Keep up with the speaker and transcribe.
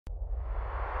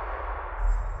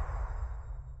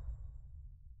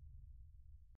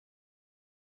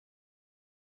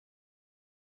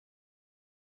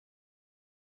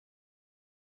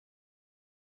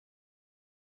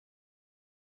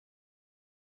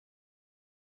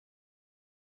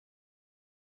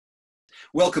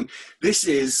Welcome. This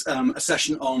is a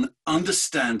session on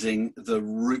understanding the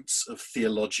roots of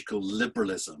theological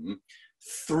liberalism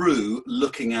through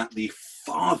looking at the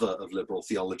father of liberal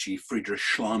theology, Friedrich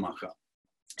Schleiermacher.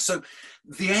 So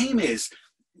the aim is,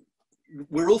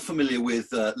 we're all familiar with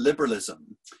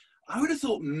liberalism. I would have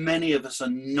thought many of us are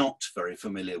not very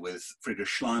familiar with Friedrich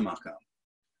Schleiermacher,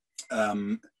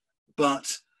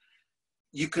 but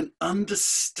you can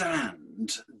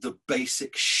understand the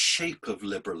basic shape of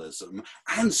liberalism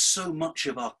and so much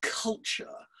of our culture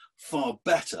far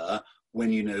better when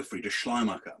you know Friedrich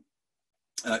Schleiermacher.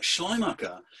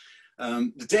 Schleiermacher,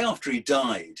 the day after he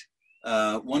died,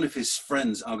 one of his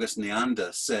friends, August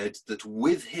Neander, said that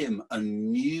with him a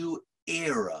new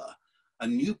era, a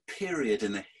new period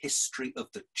in the history of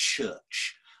the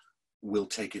church will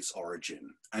take its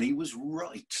origin. And he was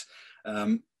right.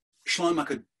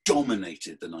 Schleiermacher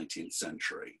dominated the 19th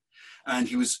century, and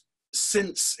he was,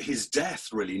 since his death,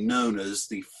 really known as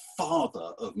the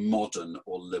father of modern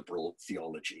or liberal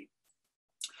theology.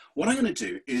 What I'm going to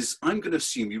do is I'm going to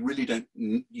assume you really don't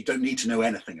need to know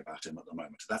anything about him at the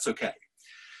moment. That's okay.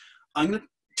 I'm going to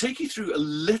take you through a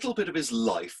little bit of his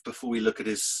life before we look at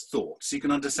his thoughts, so you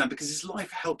can understand, because his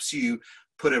life helps you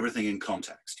put everything in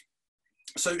context.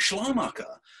 So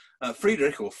Schleiermacher,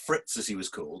 Friedrich, or Fritz as he was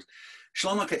called,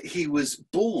 Schleiermacher, he was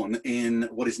born in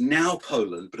what is now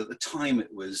Poland, but at the time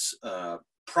it was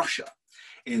Prussia,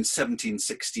 in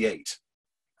 1768.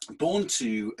 Born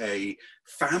to a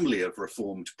family of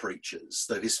Reformed preachers,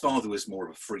 though his father was more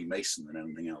of a Freemason than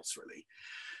anything else, really.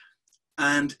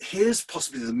 And here's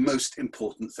possibly the most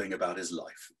important thing about his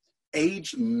life.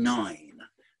 Age 9,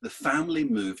 the family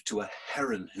moved to a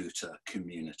Herrenhuter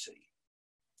community.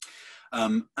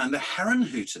 And the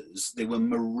Herrenhuters, they were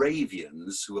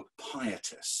Moravians who were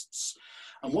pietists.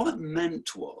 And what it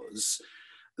meant was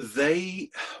they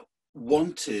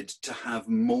wanted to have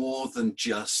more than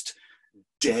just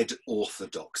dead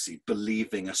orthodoxy,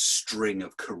 believing a string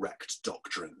of correct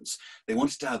doctrines. They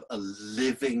wanted to have a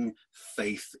living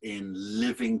faith in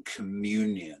living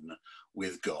communion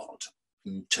with God,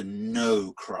 to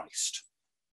know Christ.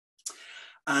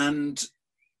 And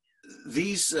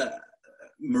these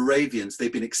Moravians,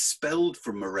 they've been expelled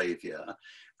from Moravia,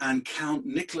 and Count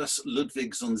Nicholas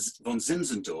Ludwig von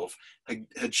Zinzendorf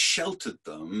had sheltered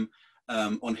them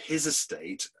on his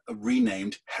estate,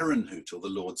 renamed Herrenhut, or the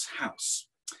Lord's House.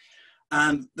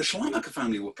 And the Schleiermacher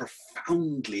family were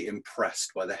profoundly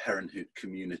impressed by the Herrenhut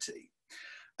community.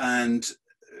 And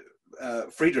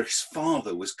Friedrich's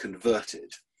father was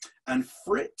converted. And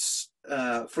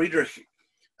Friedrich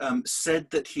said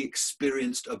that he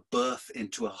experienced a birth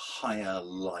into a higher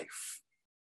life.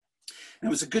 And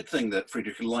it was a good thing that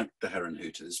Friedrich liked the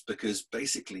Herrenhuters, because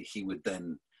basically he would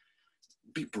then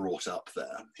be brought up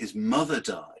there. His mother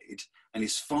died, and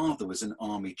his father was an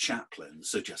army chaplain,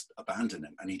 so just abandoned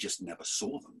him, and he just never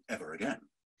saw them ever again.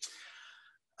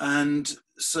 And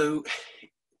so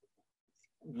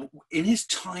in his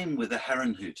time with the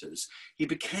Herrenhuters, he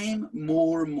became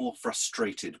more and more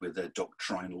frustrated with their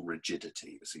doctrinal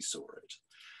rigidity as he saw it.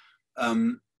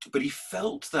 But he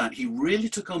felt that he really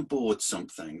took on board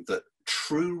something, that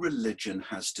true religion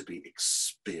has to be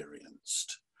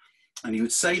experienced. And he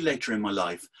would say later in my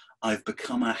life, I've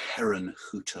become a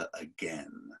Herrenhuter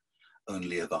again,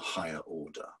 only of a higher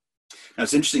order. Now,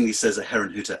 it's interesting he says a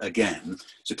Herrenhuter again,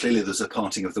 so clearly there's a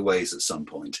parting of the ways at some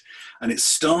point. And it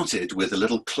started with a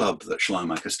little club that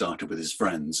Schleiermacher started with his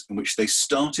friends, in which they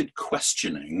started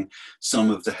questioning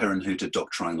some of the Herrenhuter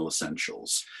doctrinal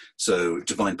essentials. So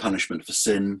divine punishment for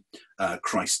sin,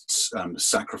 Christ's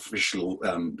sacrificial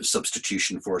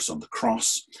substitution for us on the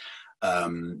cross,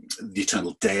 the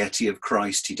eternal deity of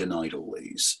Christ. He denied all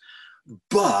these.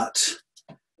 But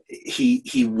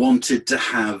he wanted to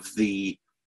have the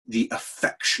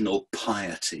affectional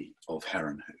piety of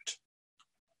Herrenhut.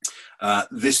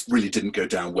 This really didn't go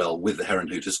down well with the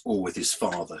Herrenhuters or with his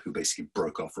father, who basically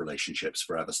broke off relationships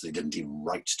forever, so they didn't even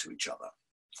write to each other.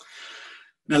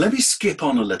 Now, let me skip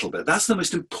on a little bit. That's the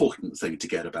most important thing to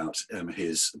get about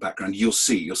his background. You'll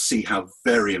see how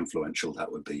very influential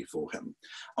that would be for him.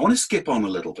 I want to skip on a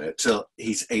little bit till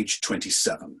he's age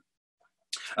 27.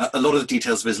 A lot of the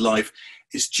details of his life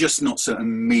is just not so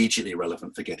immediately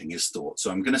relevant for getting his thoughts,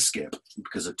 so I'm going to skip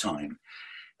because of time.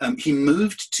 He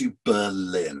moved to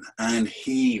Berlin, and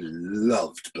he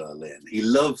loved Berlin. He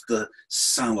loved the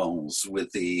salons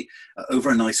with over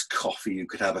a nice coffee, you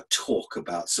could have a talk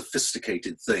about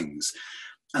sophisticated things.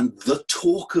 And the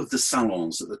talk of the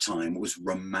salons at the time was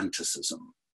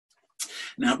Romanticism.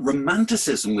 Now,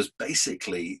 Romanticism was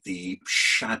basically the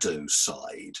shadow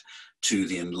side to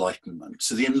the Enlightenment.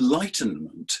 So the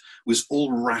Enlightenment was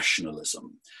all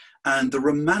rationalism. And the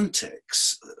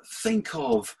Romantics, think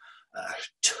of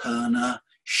Turner,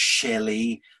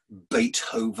 Shelley,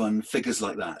 Beethoven, figures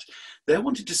like that. They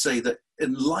wanted to say that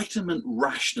Enlightenment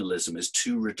rationalism is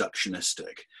too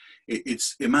reductionistic.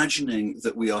 It's imagining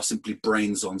that we are simply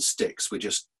brains on sticks, we're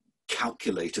just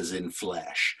calculators in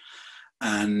flesh.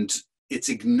 And it's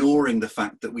ignoring the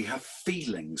fact that we have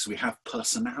feelings, we have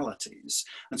personalities.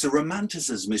 And so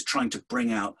Romanticism is trying to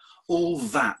bring out all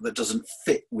that doesn't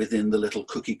fit within the little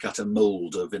cookie cutter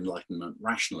mold of Enlightenment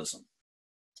rationalism.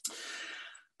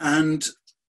 And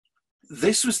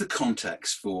this was the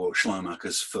context for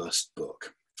Schleiermacher's first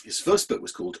book. His first book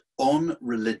was called On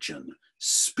Religion,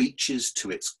 Speeches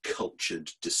to Its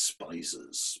Cultured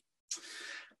Despisers.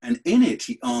 And in it,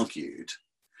 he argued,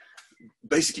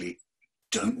 basically,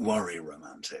 don't worry,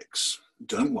 Romantics,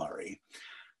 don't worry.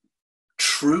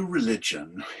 True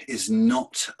religion is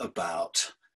not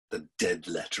about the dead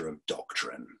letter of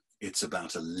doctrine. It's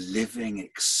about a living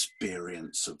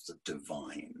experience of the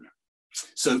divine.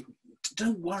 So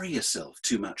don't worry yourself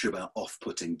too much about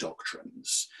off-putting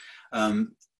doctrines.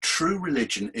 True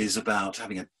religion is about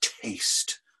having a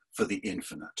taste for the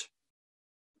infinite.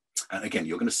 And again,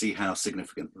 you're going to see how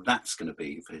significant that's going to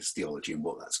be for his theology and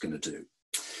what that's going to do.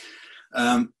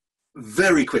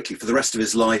 Very quickly, for the rest of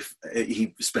his life,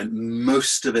 he spent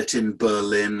most of it in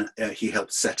Berlin. He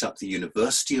helped set up the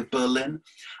University of Berlin.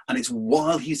 And it's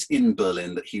while he's in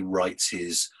Berlin that he writes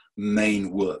his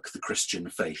main work, The Christian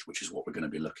Faith, which is what we're going to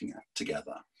be looking at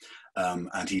together.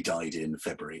 And he died in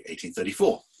February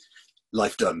 1834.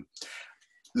 Life done.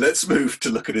 Let's move to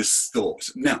look at his thought.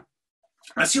 Now,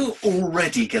 as you're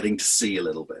already getting to see a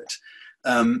little bit,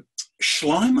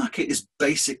 Schleiermacher is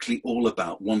basically all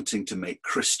about wanting to make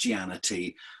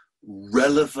Christianity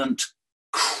relevant,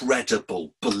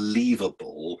 credible,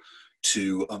 believable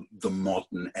to the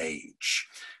modern age.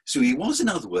 So he was, in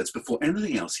other words, before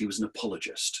anything else, he was an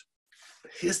apologist.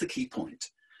 But here's the key point.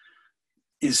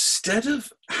 Instead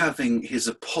of having his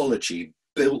apologetics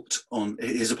built on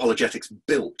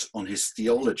his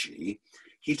theology,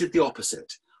 he did the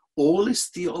opposite. All his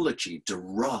theology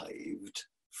derived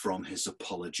from his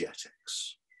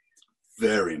apologetics.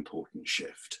 Very important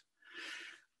shift.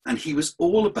 And he was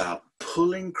all about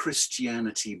pulling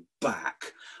Christianity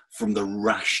back from the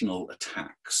rational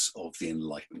attacks of the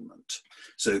Enlightenment.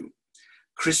 So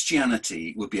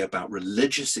Christianity would be about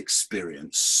religious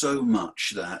experience so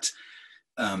much that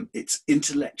it's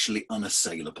intellectually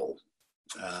unassailable.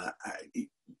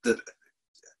 That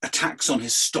attacks on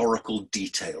historical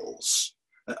details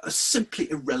are simply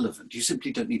irrelevant. You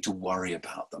simply don't need to worry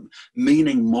about them,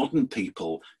 meaning modern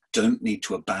people don't need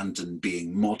to abandon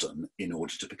being modern in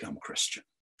order to become Christian.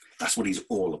 That's what he's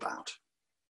all about.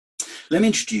 Let me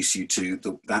introduce you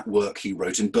to that work he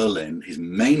wrote in Berlin, his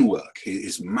main work,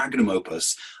 his magnum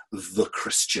opus, The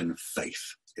Christian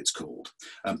Faith, it's called.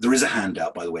 There is a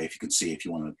handout, by the way, if you can see, if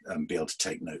you want to be able to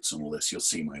take notes on all this, you'll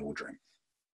see my ordering.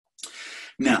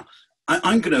 Now,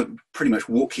 I'm going to pretty much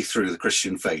walk you through the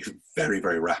Christian faith very,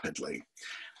 very rapidly.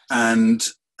 And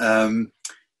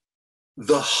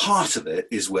the heart of it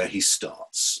is where he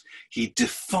starts. He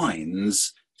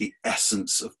defines the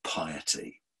essence of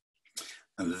piety.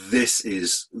 And this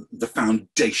is the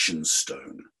foundation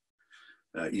stone.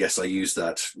 Yes, I use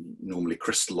that normally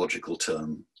Christological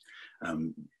term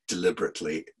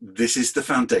deliberately. This is the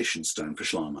foundation stone for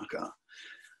Schleiermacher.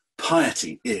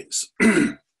 Piety is,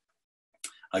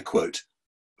 I quote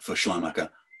for Schleiermacher,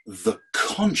 the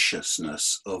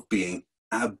consciousness of being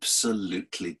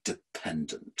absolutely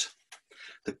dependent.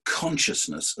 The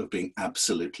consciousness of being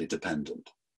absolutely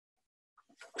dependent.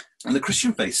 And the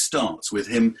Christian faith starts with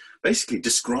him basically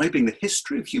describing the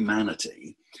history of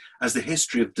humanity as the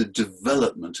history of the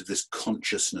development of this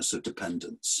consciousness of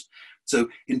dependence. So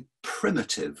in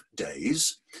primitive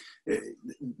days,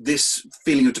 this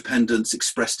feeling of dependence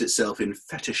expressed itself in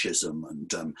fetishism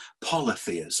and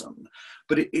polytheism,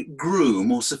 but it grew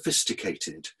more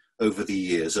sophisticated over the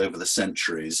years, over the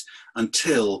centuries,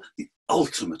 until the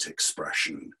ultimate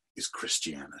expression is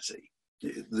Christianity.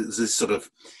 There's this sort of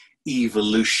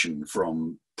evolution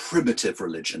from primitive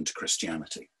religion to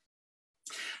Christianity.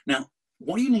 Now,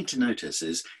 what you need to notice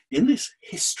is, in this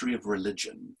history of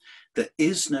religion, there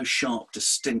is no sharp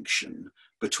distinction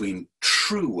between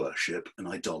true worship and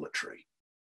idolatry.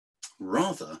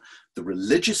 Rather, the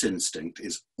religious instinct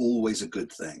is always a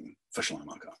good thing for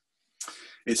Schleiermacher.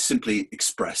 It's simply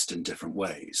expressed in different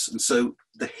ways. And so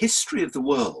the history of the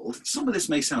world, some of this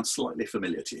may sound slightly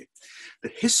familiar to you.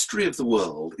 The history of the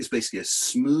world is basically a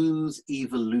smooth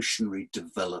evolutionary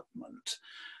development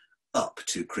up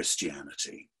to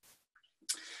Christianity.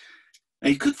 Now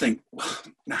you could think, well,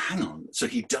 now hang on, So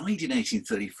he died in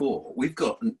 1834. We've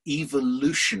got an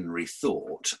evolutionary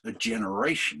thought a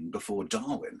generation before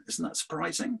Darwin. Isn't that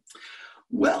surprising?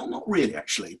 Well, not really,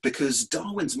 actually, because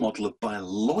Darwin's model of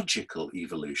biological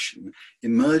evolution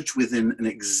emerged within an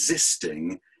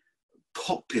existing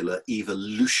popular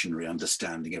evolutionary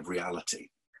understanding of reality.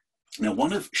 Now,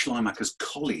 one of Schleiermacher's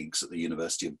colleagues at the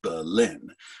University of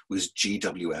Berlin was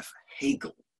G.W.F.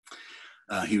 Hegel.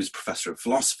 He was professor of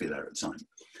philosophy there at the time.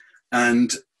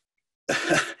 And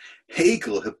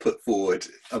Hegel had put forward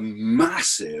a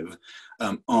massive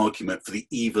argument for the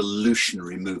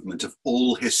evolutionary movement of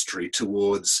all history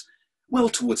towards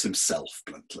himself,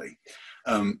 bluntly.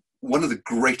 One of the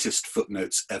greatest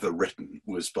footnotes ever written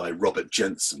was by Robert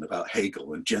Jensen about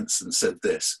Hegel, and Jensen said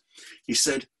this. He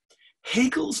said,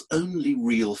 Hegel's only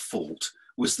real fault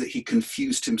was that he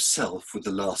confused himself with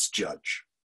the last judge.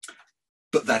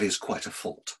 But that is quite a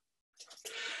fault.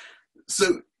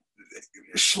 So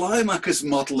Schleiermacher's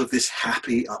model of this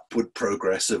happy upward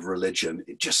progress of religion,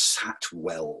 it just sat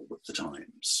well with the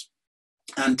times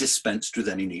and dispensed with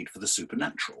any need for the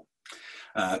supernatural.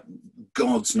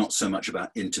 God's not so much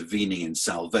about intervening in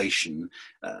salvation.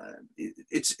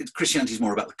 Christianity is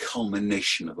more about the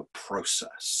culmination of a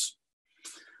process.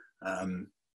 And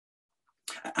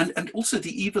also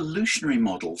the evolutionary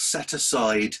model set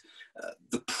aside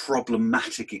the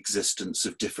problematic existence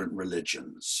of different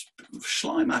religions.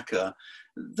 Schleiermacher,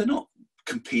 they're not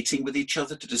competing with each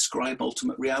other to describe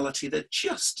ultimate reality. They're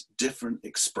just different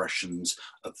expressions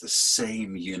of the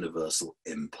same universal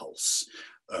impulse,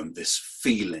 this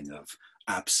feeling of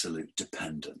absolute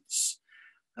dependence.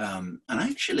 And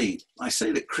actually, I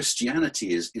say that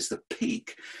Christianity is the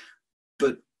peak,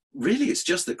 but really it's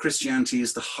just that Christianity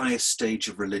is the highest stage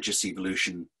of religious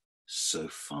evolution so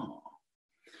far.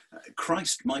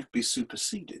 Christ might be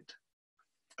superseded,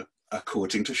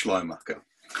 according to Schleiermacher.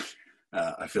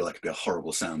 I feel like it'd be a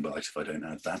horrible soundbite if I don't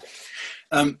add that.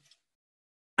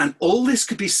 And all this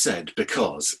could be said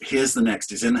because here's the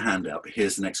next, it's in the handout, but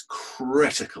here's the next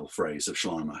critical phrase of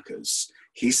Schleiermacher's.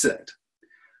 He said,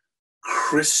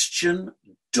 Christian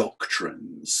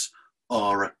doctrines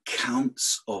are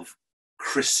accounts of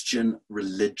Christian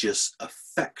religious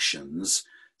affections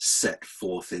set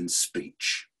forth in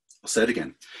speech. I'll say it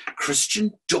again.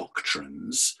 Christian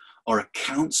doctrines are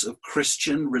accounts of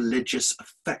Christian religious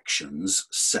affections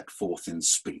set forth in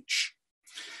speech.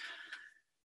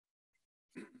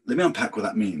 Let me unpack what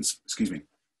that means. Excuse me.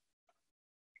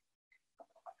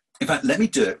 In fact, let me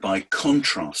do it by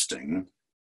contrasting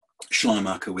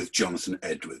Schleiermacher with Jonathan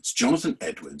Edwards. Jonathan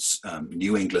Edwards,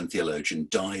 New England theologian,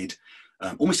 died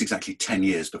almost exactly 10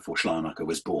 years before Schleiermacher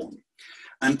was born.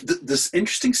 And there's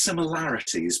interesting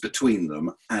similarities between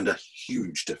them and a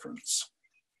huge difference.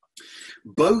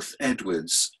 Both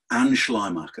Edwards and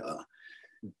Schleiermacher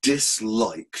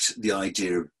disliked the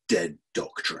idea of dead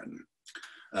doctrine,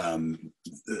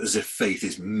 as if faith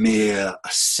is mere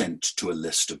assent to a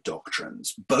list of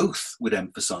doctrines. Both would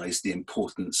emphasize the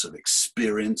importance of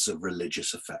experience of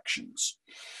religious affections.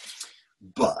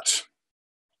 But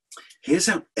here's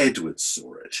how Edwards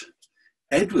saw it.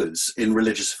 Edwards, in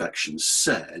Religious Affections,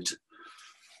 said,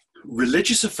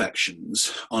 religious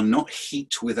affections are not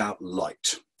heat without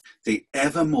light. They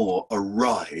evermore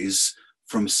arise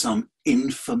from some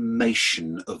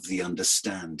information of the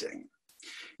understanding.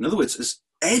 In other words, as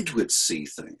Edwards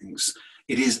sees things,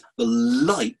 it is the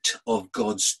light of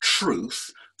God's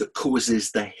truth that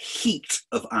causes the heat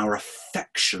of our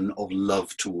affection of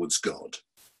love towards God,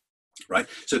 right?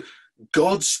 So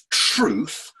God's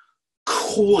truth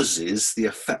causes the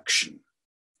affection.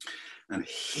 And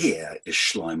here is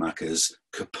Schleiermacher's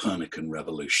Copernican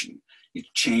revolution. He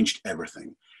changed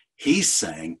everything. He's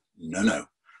saying, no,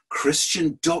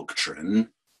 Christian doctrine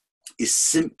is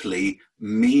simply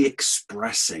me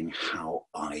expressing how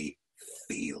I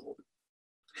feel.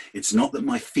 It's not that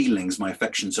my feelings, my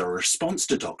affections are a response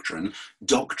to doctrine.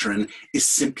 Doctrine is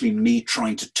simply me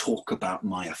trying to talk about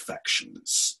my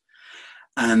affections.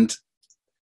 And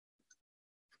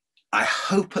I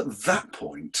hope at that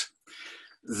point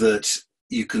that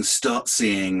you can start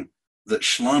seeing that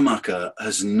Schleiermacher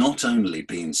has not only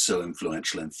been so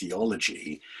influential in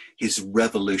theology, his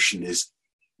revolution is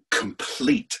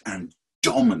complete and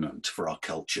dominant for our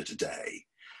culture today.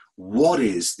 What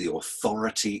is the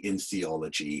authority in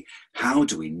theology? How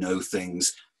do we know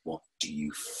things? What do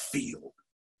you feel?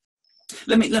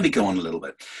 Let me go on a little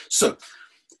bit. So,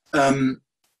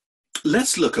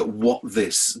 let's look at what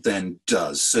this then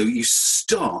does. So you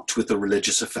start with the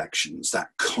religious affections, that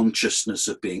consciousness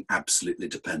of being absolutely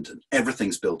dependent.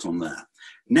 Everything's built on that.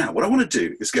 Now, what I want to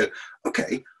do is go,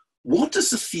 okay, what does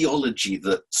the theology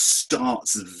that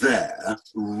starts there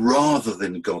rather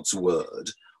than God's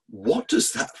word, what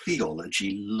does that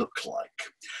theology look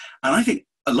like? And I think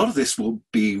a lot of this will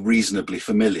be reasonably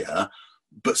familiar,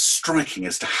 but striking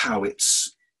as to how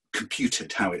it's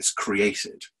computed, how it's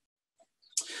created.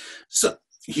 So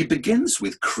he begins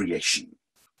with creation.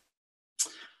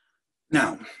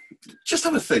 Now, just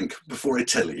have a think before I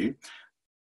tell you,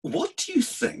 what do you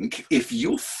think if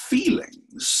your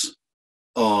feelings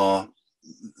are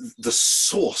the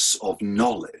source of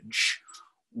knowledge?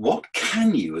 What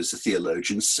can you as a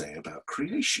theologian say about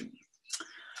creation?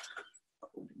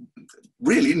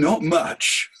 Really not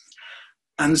much.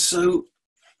 And so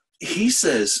he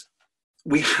says,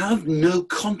 we have no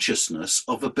consciousness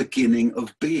of a beginning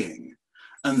of being,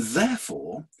 and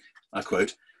therefore, I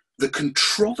quote, the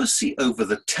controversy over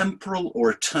the temporal or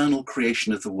eternal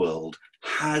creation of the world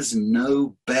has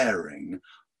no bearing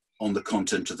on the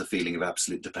content of the feeling of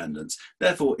absolute dependence.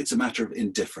 Therefore, it's a matter of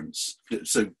indifference.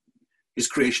 So is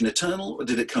creation eternal, or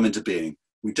did it come into being?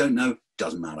 We don't know,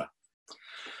 doesn't matter.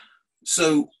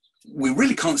 So we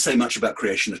really can't say much about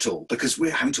creation at all, because we're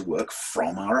having to work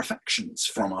from our affections,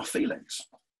 from our feelings.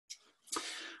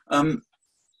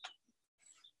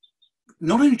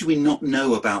 Not only do we not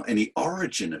know about any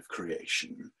origin of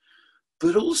creation,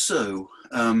 but also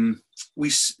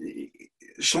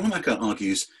Schleiermacher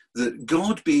argues that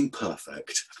God, being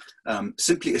perfect,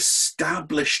 simply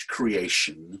established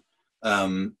creation,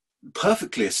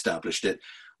 perfectly established it,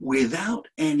 without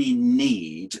any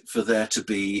need for there to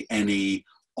be any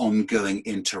ongoing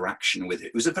interaction with it.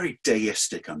 It was a very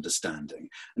deistic understanding.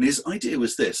 And his idea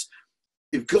was this: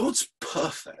 if God's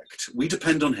perfect, we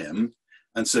depend on him,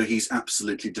 and so he's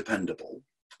absolutely dependable.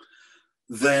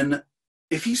 Then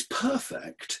if he's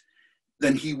perfect,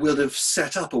 then he will have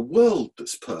set up a world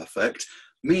that's perfect,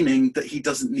 meaning that he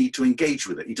doesn't need to engage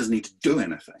with it. He doesn't need to do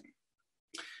anything.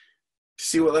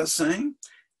 See what that's saying?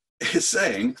 It's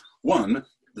saying, one,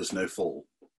 there's no fall.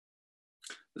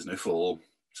 There's no fall,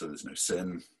 so there's no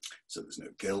sin, so there's no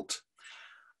guilt.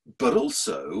 But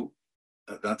also,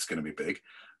 that's going to be big.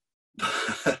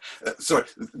 Sorry,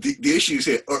 the issues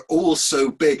here are all so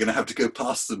big and I have to go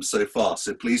past them so fast,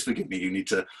 so please forgive me. You need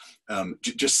to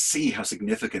just see how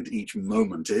significant each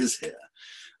moment is here.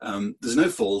 There's no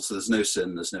fall, so there's no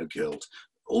sin, there's no guilt.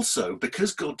 Also,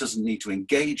 because God doesn't need to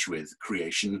engage with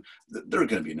creation, there are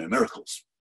going to be no miracles.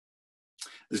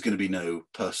 There's going to be no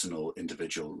personal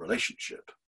individual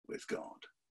relationship with God.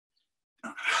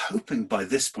 I'm hoping by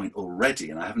this point already,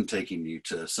 and I haven't taken you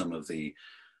to some of the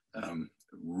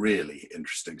really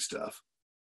interesting stuff,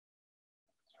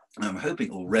 I'm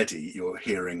hoping already you're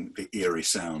hearing the eerie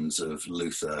sounds of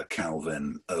Luther,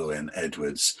 Calvin, Owen,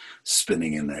 Edwards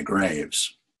spinning in their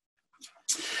graves.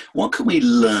 What can we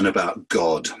learn about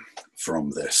God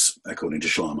from this, according to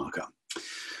Schleiermacher?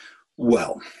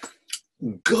 Well,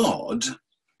 God,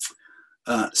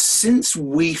 since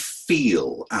we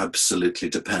feel absolutely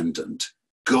dependent,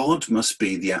 God must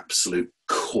be the absolute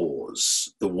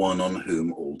cause, the one on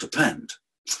whom all depend.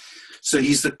 So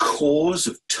he's the cause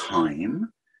of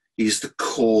time, he's the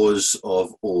cause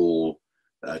of all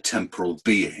temporal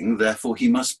being, therefore he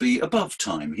must be above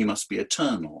time, he must be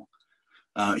eternal.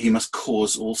 He must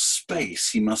cause all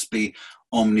space, he must be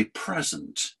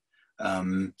omnipresent,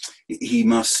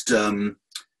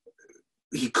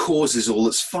 he causes all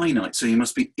that's finite, so he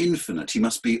must be infinite, he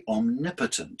must be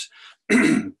omnipotent.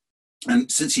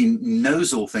 And since he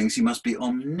knows all things, he must be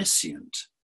omniscient.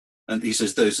 And he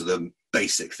says those are the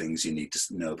basic things you need to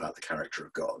know about the character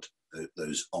of God,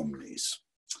 those omnis.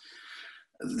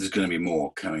 There's going to be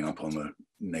more coming up on the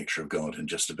nature of God in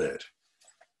just a bit.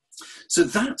 So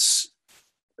that's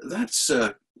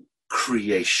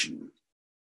creation.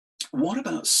 What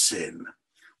about sin?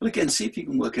 Well, again, see if you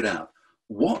can work it out.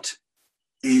 What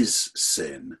is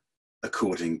sin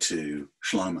according to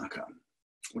Schleiermacher?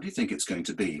 What do you think it's going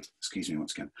to be? Excuse me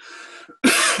once again.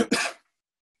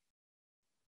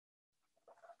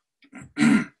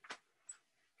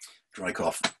 Dry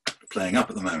cough playing up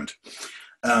at the moment.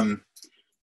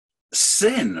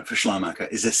 Sin for Schleiermacher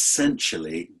is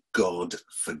essentially God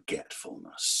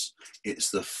forgetfulness. It's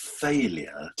the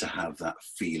failure to have that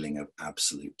feeling of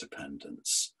absolute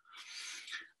dependence.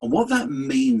 And what that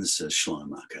means, says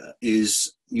Schleiermacher,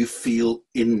 is you feel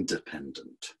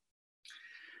independent.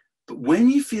 But when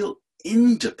you feel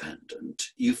independent,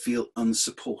 you feel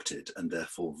unsupported and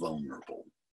therefore vulnerable.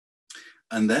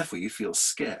 And therefore you feel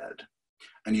scared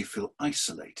and you feel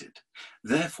isolated.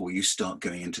 Therefore you start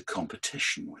going into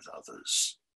competition with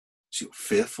others. So you're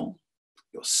fearful,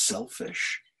 you're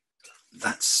selfish.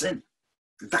 That's sin.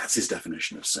 That's his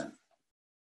definition of sin.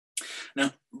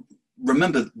 Now,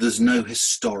 remember, there's no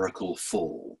historical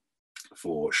fall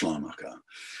for Schleiermacher.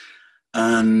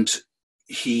 And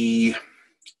he's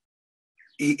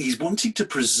wanting to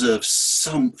preserve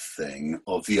something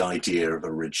of the idea of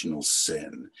original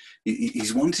sin.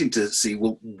 He's wanting to see,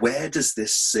 well, where does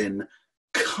this sin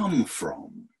come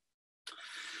from?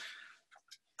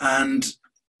 And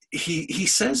he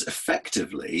says,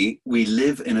 effectively, we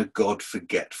live in a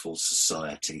God-forgetful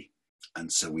society,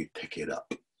 and so we pick it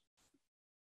up.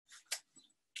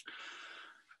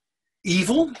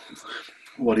 Evil?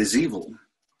 What is evil?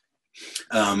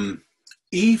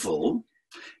 Evil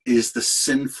is the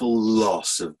sinful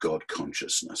loss of God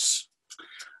consciousness,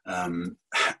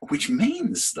 which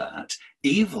means that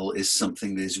evil is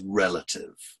something that is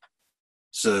relative.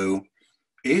 So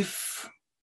if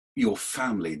your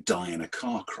family die in a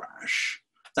car crash,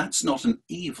 that's not an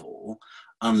evil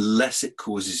unless it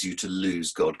causes you to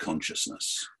lose God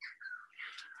consciousness.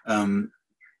 And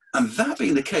that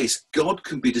being the case, God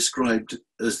can be described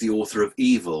as the author of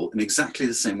evil in exactly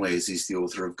the same way as he's the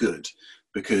author of good,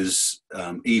 because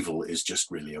evil is just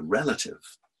really a relative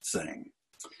thing.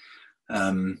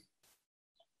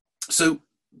 So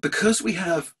because we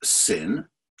have sin,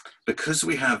 because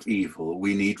we have evil,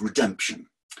 we need redemption.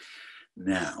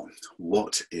 Now,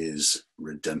 what is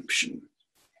redemption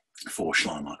for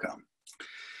Schleiermacher?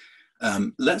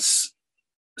 Let's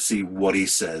see what he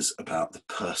says about the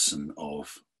person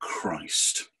of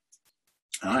Christ.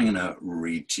 And I'm going to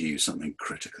read to you something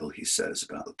critical he says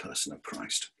about the person of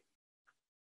Christ.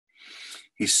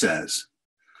 He says,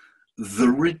 "The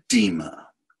Redeemer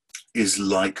is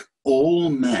like all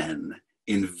men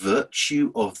in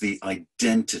virtue of the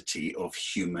identity of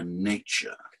human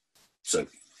nature." So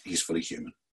he's fully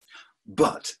human.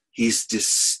 But he's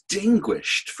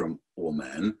distinguished from all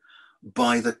men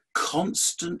by the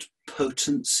constant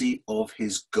potency of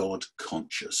his God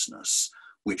consciousness,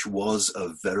 which was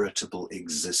a veritable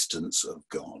existence of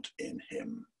God in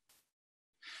him.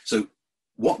 So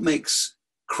what makes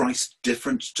Christ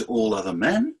different to all other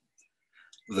men?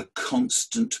 The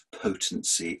constant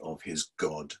potency of his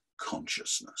God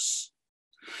consciousness.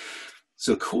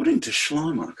 So according to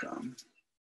Schleiermacher,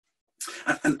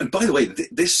 and by the way,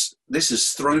 this has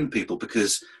thrown people,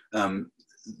 because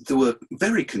there were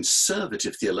very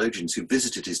conservative theologians who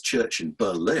visited his church in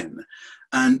Berlin,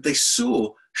 and they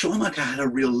saw Schleiermacher had a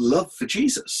real love for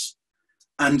Jesus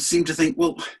and seemed to think,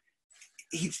 well,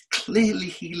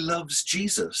 he loves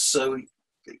Jesus, so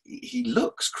he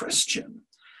looks Christian.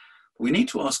 We need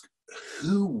to ask,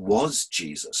 who was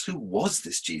Jesus? Who was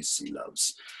this Jesus he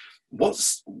loves?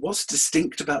 What's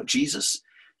distinct about Jesus?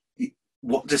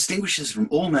 What distinguishes from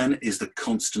all men is the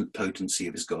constant potency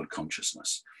of his God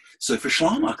consciousness. So for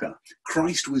Schleiermacher,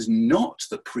 Christ was not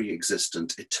the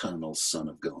pre-existent eternal Son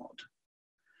of God.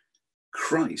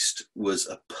 Christ was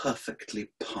a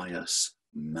perfectly pious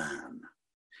man.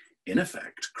 In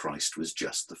effect, Christ was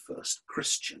just the first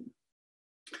Christian.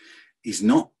 He's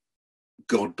not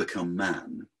God become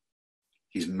man,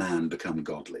 he's man become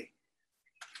godly.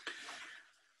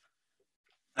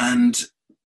 And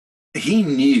he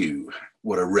knew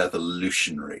what a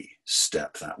revolutionary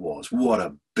step that was, what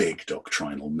a big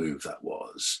doctrinal move that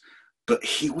was. But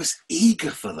he was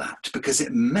eager for that, because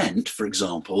it meant, for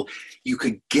example, you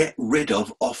could get rid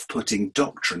of off-putting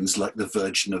doctrines like the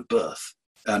virgin birth.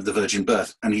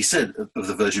 And he said of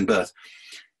the virgin birth,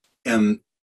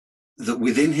 that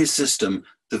within his system,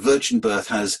 the virgin birth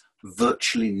has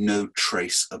virtually no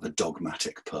trace of a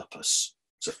dogmatic purpose.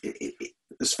 So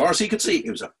as far as he could see,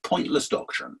 it was a pointless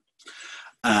doctrine.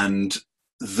 And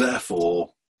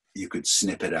therefore, you could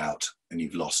snip it out and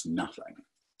you've lost nothing.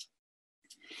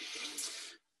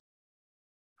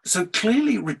 So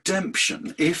clearly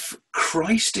redemption, if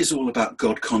Christ is all about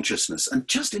God consciousness, and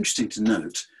just interesting to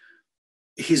note,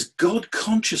 his God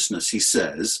consciousness, he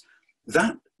says,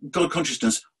 that God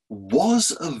consciousness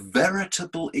was a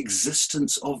veritable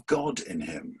existence of God in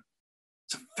him.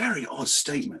 It's a very odd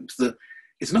statement, that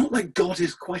it's not like God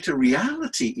is quite a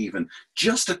reality even,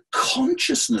 just a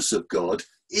consciousness of God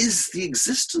is the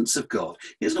existence of God.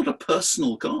 He's not a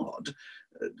personal God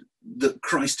that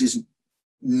Christ is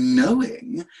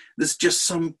knowing. There's just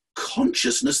some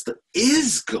consciousness that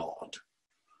is God.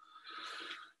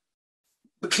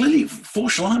 But clearly for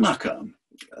Schleiermacher,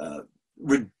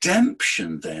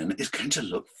 redemption then is going to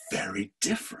look very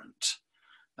different.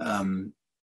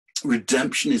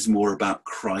 Redemption is more about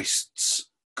Christ's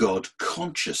God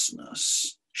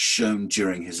consciousness shown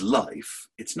during his life.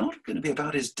 It's not going to be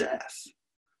about his death.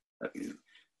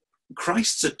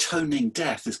 Christ's atoning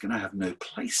death is going to have no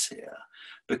place here,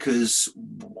 because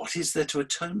what is there to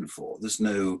atone for? There's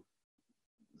no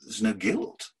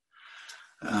guilt.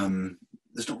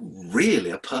 there's not really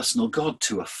a personal God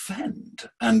to offend,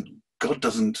 and God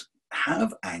doesn't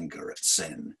have anger at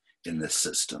sin in this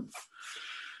system.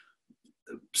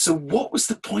 So what was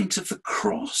the point of the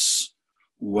cross?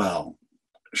 Well,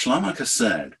 Schleiermacher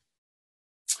said,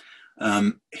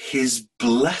 his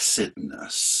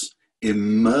blessedness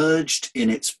emerged in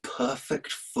its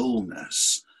perfect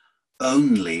fullness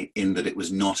only in that it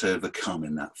was not overcome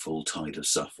in that full tide of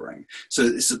suffering. So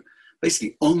it's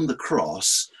basically on the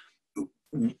cross,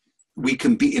 we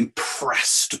can be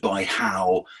impressed by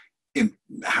how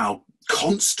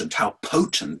constant, how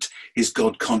potent his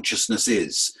God consciousness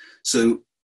is. So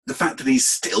the fact that he's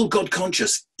still God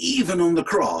conscious, even on the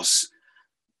cross,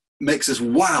 makes us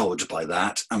wowed by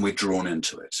that, and we're drawn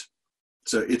into it.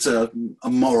 So it's a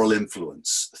moral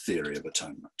influence theory of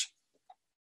atonement.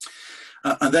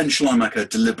 And then Schleiermacher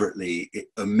deliberately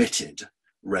omitted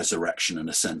resurrection and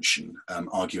ascension,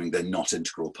 arguing they're not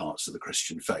integral parts of the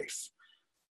Christian faith.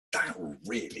 That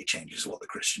really changes what the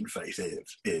Christian faith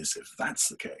is if that's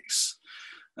the case.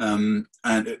 And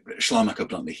Schleiermacher,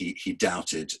 bluntly, he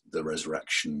doubted the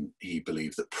resurrection. He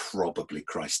believed that probably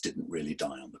Christ didn't really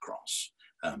die on the cross.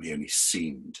 He only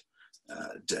seemed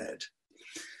dead.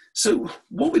 So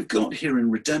what we've got here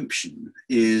in redemption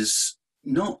is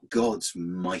not God's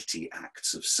mighty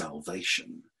acts of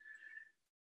salvation.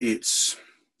 It's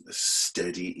the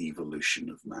steady evolution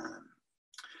of man.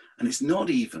 And it's not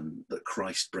even that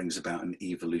Christ brings about an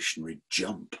evolutionary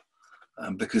jump,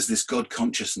 because this God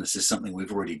consciousness is something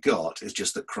we've already got. It's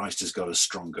just that Christ has got a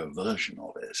stronger version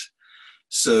of it.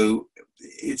 So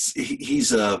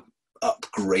he's a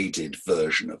upgraded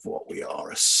version of what we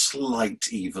are, a slight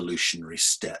evolutionary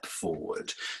step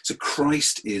forward. So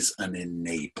Christ is an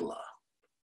enabler.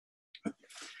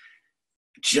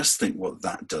 Just think what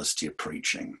that does to your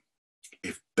preaching.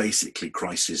 If basically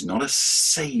Christ is not a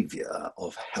savior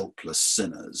of helpless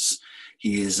sinners,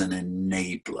 he is an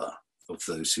enabler of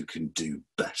those who can do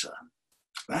better.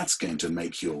 That's going to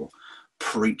make your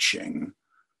preaching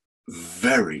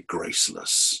very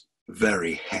graceless,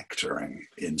 very hectoring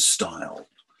in style.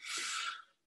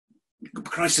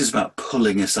 Christ is about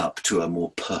pulling us up to a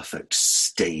more perfect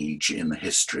stage in the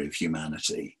history of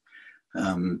humanity.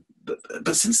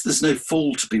 But since there's no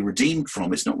fall to be redeemed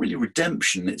from, it's not really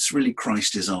redemption, it's really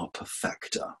Christ is our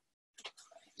perfecter.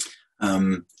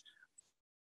 And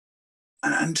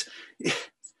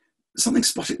something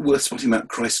worth spotting about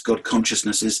Christ's God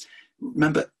consciousness is,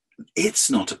 remember, it's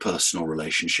not a personal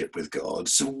relationship with God,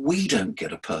 so we don't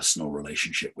get a personal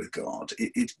relationship with God.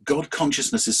 God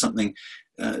consciousness is something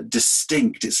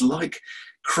distinct. It's like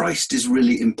Christ is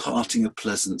really imparting a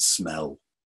pleasant smell,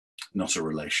 not a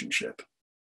relationship.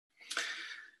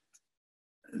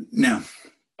 Now,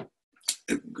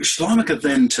 Schleiermacher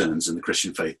then turns in the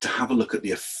Christian faith to have a look at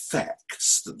the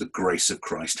effects that the grace of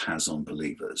Christ has on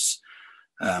believers,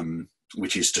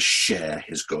 which is to share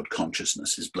his God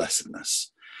consciousness, his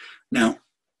blessedness. Now,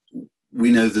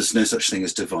 we know there's no such thing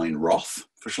as divine wrath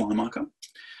for Schleiermacher,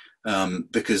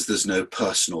 because there's no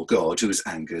personal God who is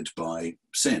angered by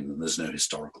sin, and there's no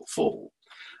historical fall.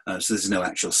 So there's no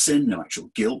actual sin, no actual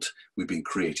guilt. We've been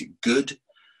created good.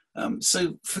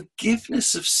 So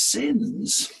forgiveness of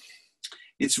sins,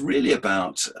 it's really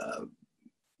about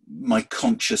my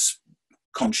conscience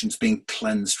being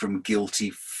cleansed from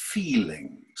guilty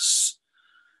feelings.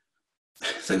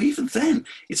 So even then,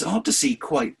 it's hard to see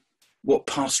quite what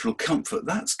pastoral comfort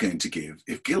that's going to give.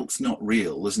 If guilt's not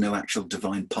real, there's no actual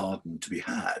divine pardon to be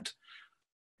had.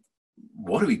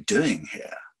 What are we doing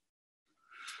here?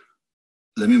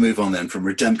 Let me move on then from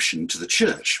redemption to the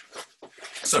church.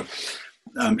 So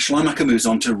Schleiermacher moves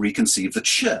on to reconceive the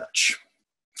church.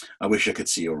 I wish I could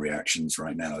see your reactions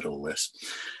right now at all this.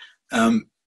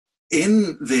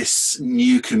 In this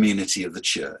new community of the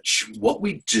church, what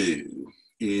we do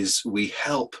is we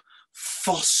help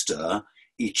foster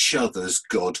each other's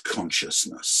God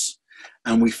consciousness.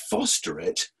 And we foster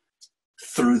it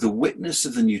through the witness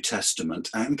of the New Testament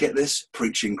and, get this,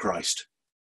 preaching Christ.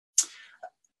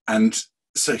 And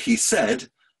so he said,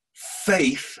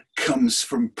 faith comes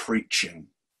from preaching.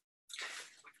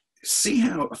 See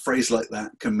how a phrase like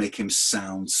that can make him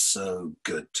sound so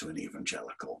good to an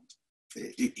evangelical.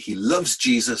 He loves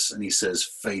Jesus and he says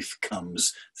faith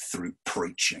comes through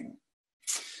preaching.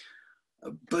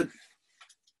 But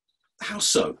how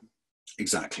so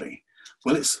exactly?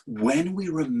 Well, it's when we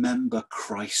remember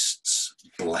Christ's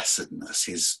blessedness,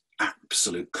 his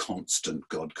absolute constant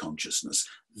God consciousness,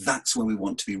 that's when we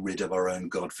want to be rid of our own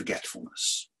God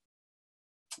forgetfulness.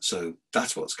 So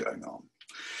that's what's going on.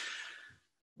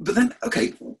 But then,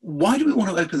 okay, why do we want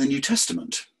to open the New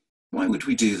Testament? Why would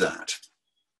we do that?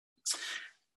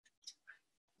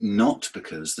 not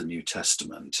because the New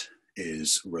Testament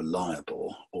is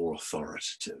reliable or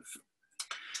authoritative.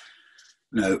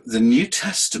 No, the New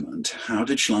Testament, how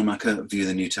did Schleiermacher view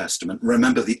the New Testament?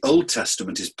 Remember, the Old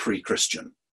Testament is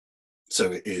pre-Christian.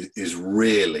 So it is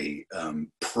really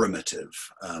primitive,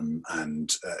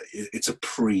 and it's a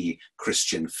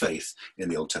pre-Christian faith in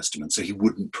the Old Testament. So he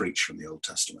wouldn't preach from the Old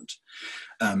Testament.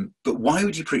 But why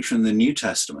would you preach from the New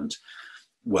Testament?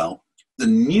 Well, the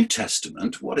New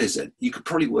Testament, what is it? You could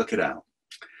probably work it out.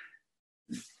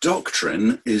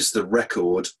 Doctrine is the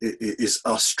record, is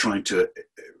us trying to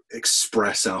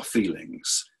express our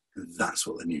feelings. That's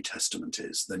what the New Testament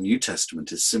is. The New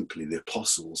Testament is simply the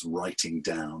apostles writing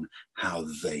down how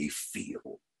they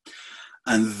feel.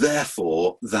 And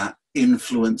therefore, that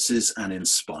influences and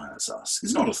inspires us.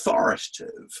 It's not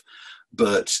authoritative,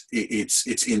 but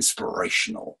it's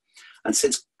inspirational. And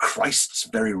since Christ's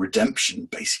very redemption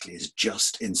basically is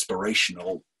just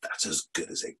inspirational, that's as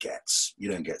good as it gets. You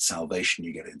don't get salvation,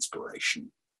 you get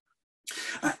inspiration.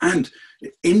 And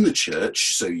in the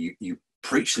church, so you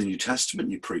preach the New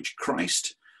Testament, you preach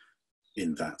Christ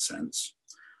in that sense,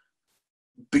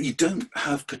 but you don't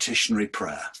have petitionary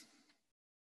prayer.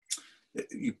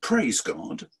 You praise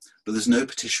God, but there's no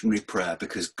petitionary prayer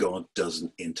because God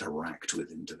doesn't interact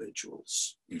with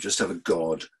individuals. You just have a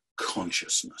God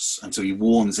consciousness. And so he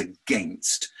warns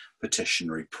against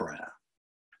petitionary prayer.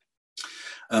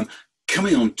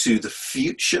 Coming on to the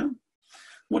future,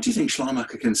 what do you think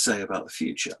Schleiermacher can say about the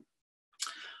future?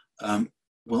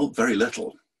 Well, very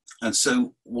little. And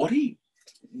so when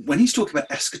he's talking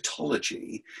about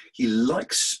eschatology, he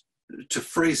likes to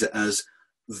phrase it as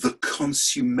the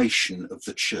consummation of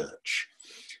the church.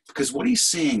 Because what he's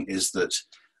saying is that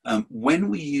when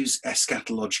we use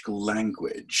eschatological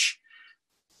language,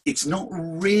 it's not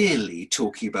really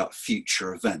talking about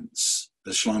future events,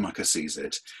 as Schleiermacher sees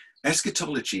it.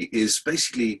 Eschatology is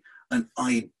basically an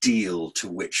ideal to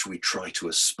which we try to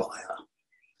aspire.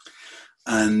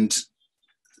 And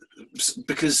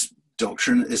because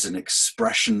doctrine is an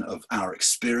expression of our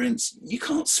experience, you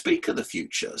can't speak of the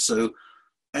future. So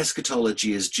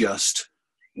eschatology is just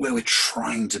where we're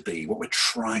trying to be, what we're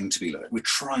trying to be like. We're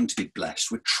trying to be blessed.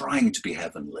 We're trying to be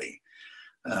heavenly.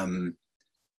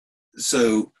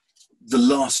 So the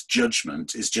last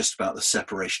judgment is just about the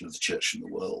separation of the church from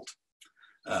the world.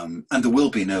 And there will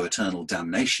be no eternal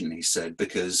damnation, he said,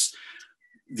 because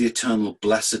the eternal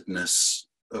blessedness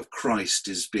of Christ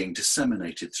is being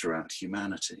disseminated throughout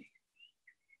humanity.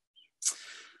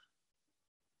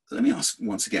 Let me ask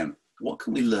once again, what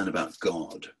can we learn about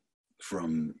God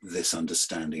from this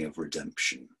understanding of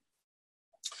redemption?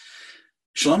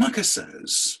 Schleiermacher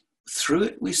says, through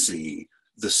it we see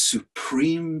the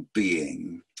supreme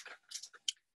being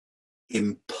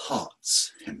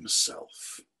imparts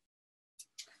himself.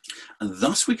 And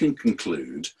thus we can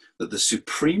conclude that the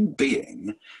supreme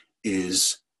being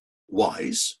is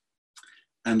wise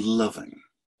and loving.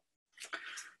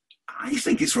 I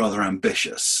think it's rather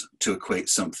ambitious to equate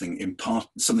something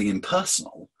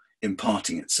impersonal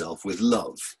imparting itself with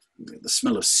love. The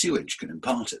smell of sewage can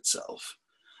impart itself.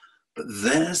 But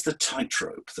there's the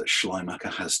tightrope that Schleiermacher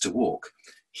has to walk.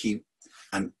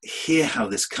 And hear how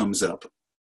this comes up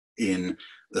in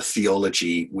the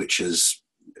theology which is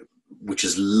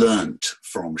learnt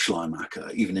from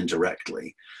Schleiermacher, even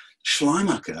indirectly.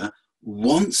 Schleiermacher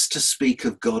wants to speak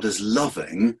of God as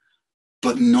loving,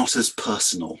 but not as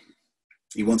personal.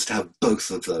 He wants to have both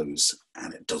of those,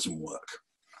 and it doesn't work.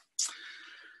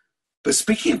 But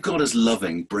speaking of God as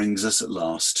loving brings us at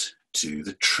last to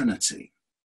the Trinity.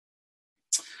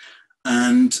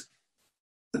 And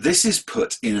this is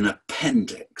put in an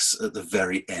appendix at the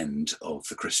very end of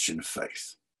the Christian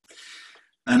faith.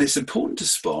 And it's important to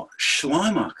spot,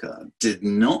 Schleiermacher did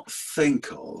not think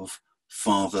of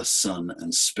Father, Son,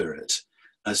 and Spirit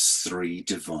as three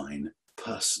divine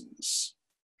persons.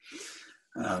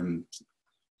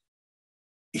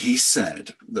 He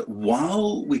said that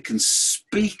while we can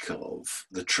speak of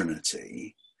the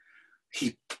Trinity,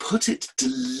 he put it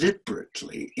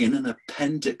deliberately in an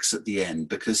appendix at the end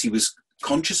because he was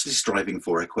consciously striving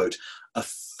for, I quote, a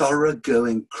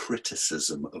thoroughgoing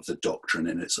criticism of the doctrine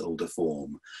in its older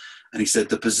form. And he said,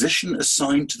 the position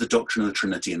assigned to the doctrine of the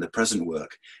Trinity in the present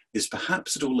work is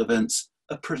perhaps at all events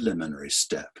a preliminary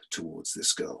step towards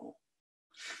this goal.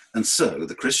 And so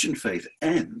the Christian faith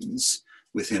ends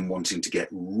with him wanting to get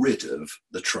rid of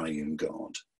the triune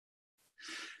God.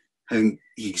 And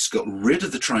he's got rid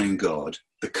of the triune God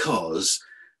because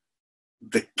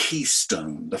the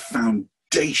keystone, the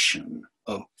foundation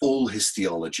of all his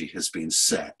theology has been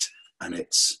set, and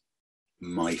it's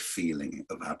my feeling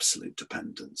of absolute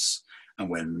dependence. And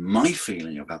when my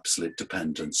feeling of absolute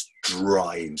dependence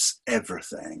drives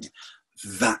everything,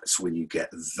 that's when you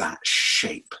get that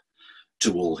shape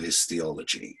to all his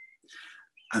theology.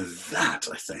 And that,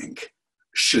 I think,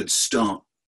 should start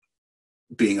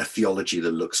being a theology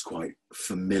that looks quite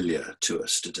familiar to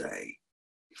us today.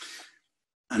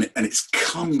 And it's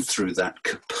come through that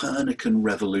Copernican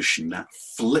revolution, that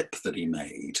flip that he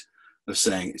made of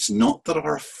saying it's not that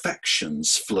our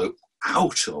affections flow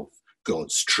out of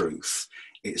God's truth,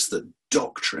 it's that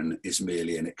doctrine is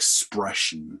merely an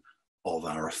expression of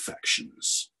our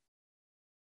affections.